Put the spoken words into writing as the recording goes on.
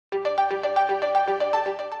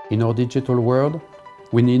In our digital world,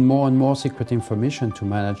 we need more and more secret information to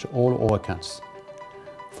manage all our accounts.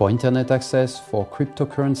 For internet access, for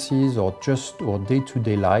cryptocurrencies, or just our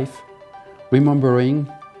day-to-day life, remembering,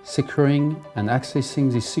 securing and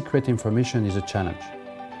accessing this secret information is a challenge.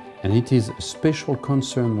 And it is a special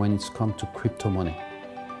concern when it's come to crypto money.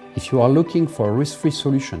 If you are looking for a risk-free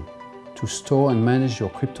solution to store and manage your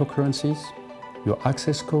cryptocurrencies, your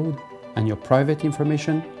access code and your private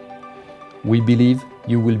information, we believe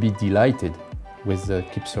you will be delighted with the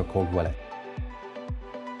Kipser Cold Wallet.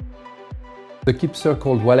 The Kipser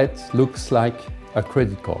Cold Wallet looks like a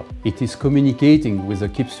credit card. It is communicating with the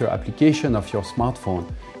Kipser application of your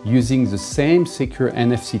smartphone using the same secure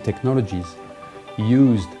NFC technologies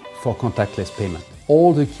used for contactless payment.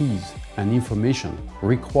 All the keys and information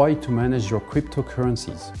required to manage your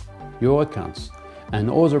cryptocurrencies, your accounts, and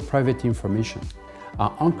other private information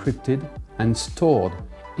are encrypted and stored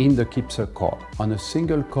in the Kipser card. On a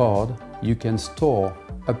single card, you can store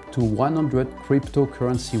up to 100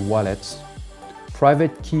 cryptocurrency wallets,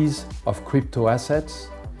 private keys of crypto assets,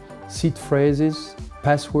 seed phrases,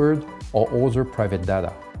 password, or other private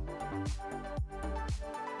data.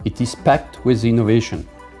 It is packed with innovation,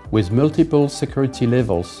 with multiple security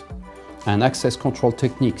levels and access control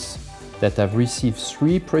techniques that have received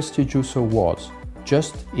 3 prestigious awards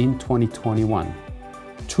just in 2021,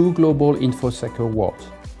 2 Global InfoSec awards,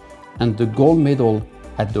 and the gold medal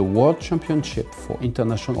at the World Championship for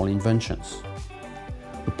International Inventions.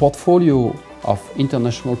 A portfolio of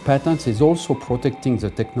international patents is also protecting the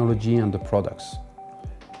technology and the products.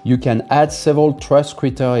 You can add several trust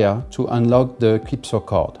criteria to unlock the Kipser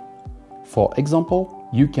card. For example,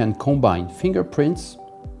 you can combine fingerprints,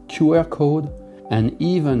 QR code, and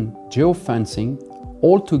even geofencing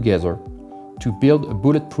all together to build a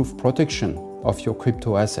bulletproof protection of your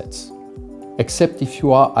crypto assets. Except if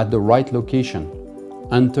you are at the right location,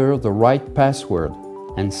 enter the right password,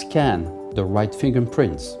 and scan the right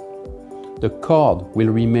fingerprints. The card will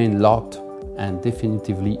remain locked and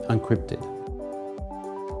definitively encrypted.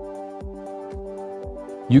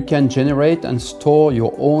 You can generate and store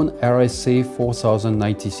your own RSA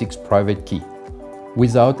 4096 private key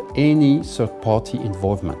without any third-party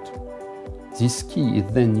involvement. This key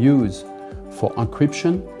is then used for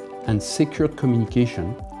encryption and secured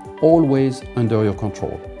communication, always under your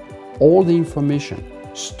control. All the information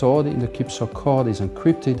stored in the Kipser card is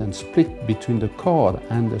encrypted and split between the card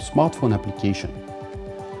and the smartphone application.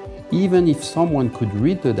 Even if someone could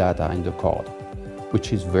read the data in the card,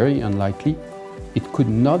 which is very unlikely, it could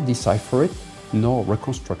not decipher it nor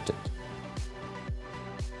reconstruct it.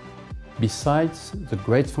 Besides the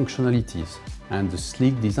great functionalities and the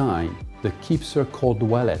sleek design, the Kipser Cold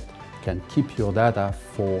Wallet can keep your data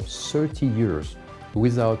for 30 years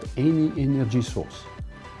without any energy source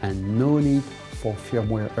and no need for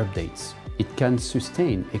firmware updates. It can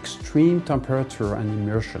sustain extreme temperature and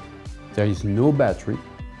immersion. There is no battery.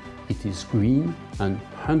 It is green and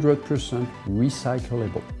 100%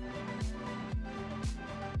 recyclable.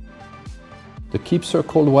 The Kipser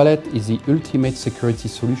Cold Wallet is the ultimate security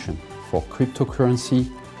solution for cryptocurrency,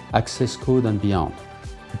 access code and beyond.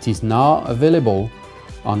 It is now available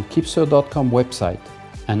on Kipser.com website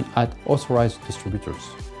and at authorized distributors.